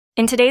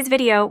In today's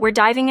video, we're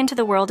diving into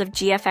the world of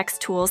GFX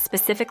tools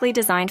specifically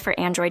designed for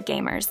Android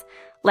gamers.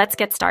 Let's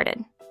get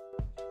started.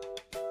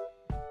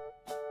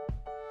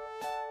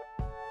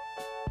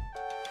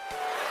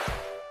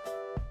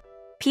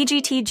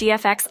 PGT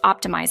GFX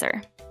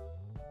Optimizer.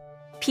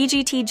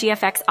 PGT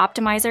GFX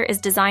Optimizer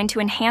is designed to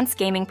enhance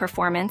gaming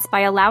performance by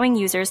allowing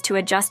users to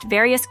adjust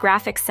various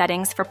graphics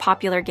settings for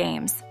popular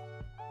games.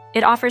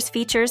 It offers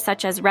features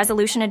such as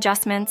resolution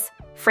adjustments,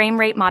 frame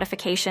rate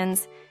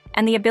modifications,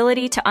 and the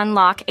ability to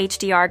unlock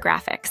HDR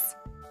graphics.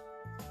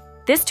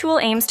 This tool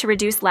aims to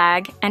reduce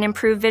lag and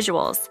improve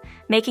visuals,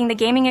 making the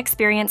gaming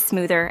experience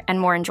smoother and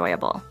more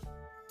enjoyable.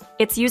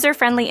 Its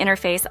user-friendly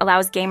interface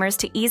allows gamers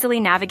to easily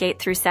navigate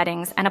through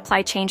settings and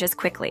apply changes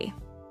quickly.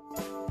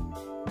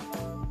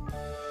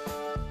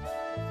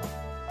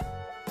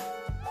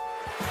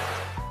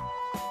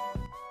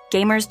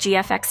 Gamers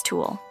GFX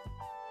Tool.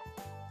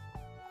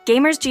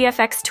 Gamers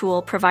GFX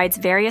Tool provides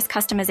various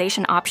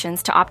customization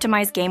options to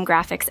optimize game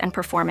graphics and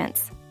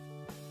performance.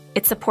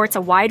 It supports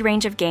a wide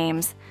range of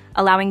games,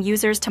 allowing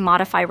users to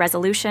modify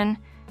resolution,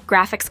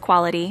 graphics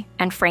quality,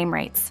 and frame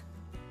rates.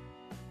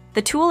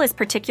 The tool is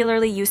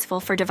particularly useful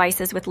for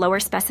devices with lower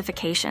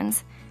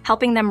specifications,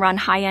 helping them run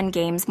high-end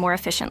games more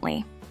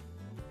efficiently.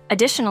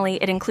 Additionally,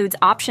 it includes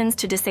options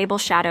to disable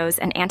shadows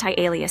and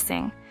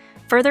anti-aliasing,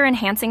 further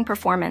enhancing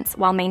performance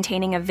while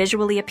maintaining a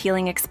visually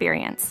appealing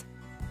experience.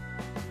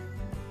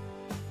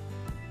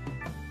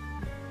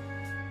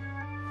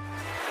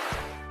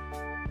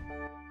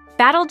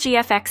 Battle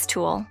GFX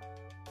Tool.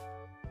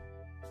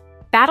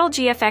 Battle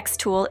GFX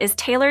Tool is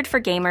tailored for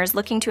gamers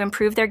looking to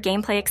improve their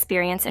gameplay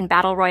experience in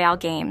Battle Royale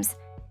games.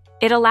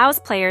 It allows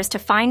players to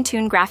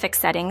fine-tune graphics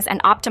settings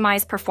and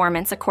optimize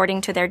performance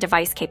according to their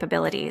device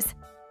capabilities.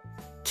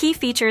 Key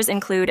features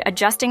include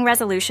adjusting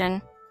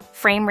resolution,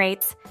 frame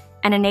rates,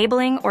 and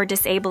enabling or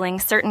disabling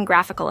certain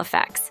graphical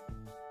effects.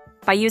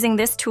 By using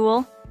this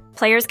tool,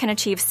 players can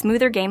achieve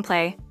smoother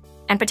gameplay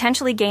and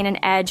potentially gain an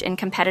edge in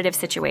competitive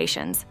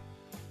situations,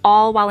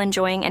 all while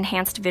enjoying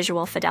enhanced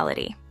visual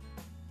fidelity.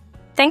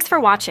 Thanks for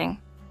watching.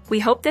 We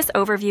hope this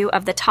overview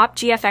of the top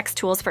GFX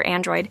tools for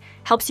Android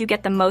helps you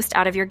get the most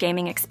out of your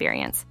gaming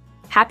experience.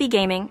 Happy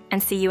gaming,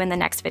 and see you in the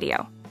next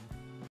video.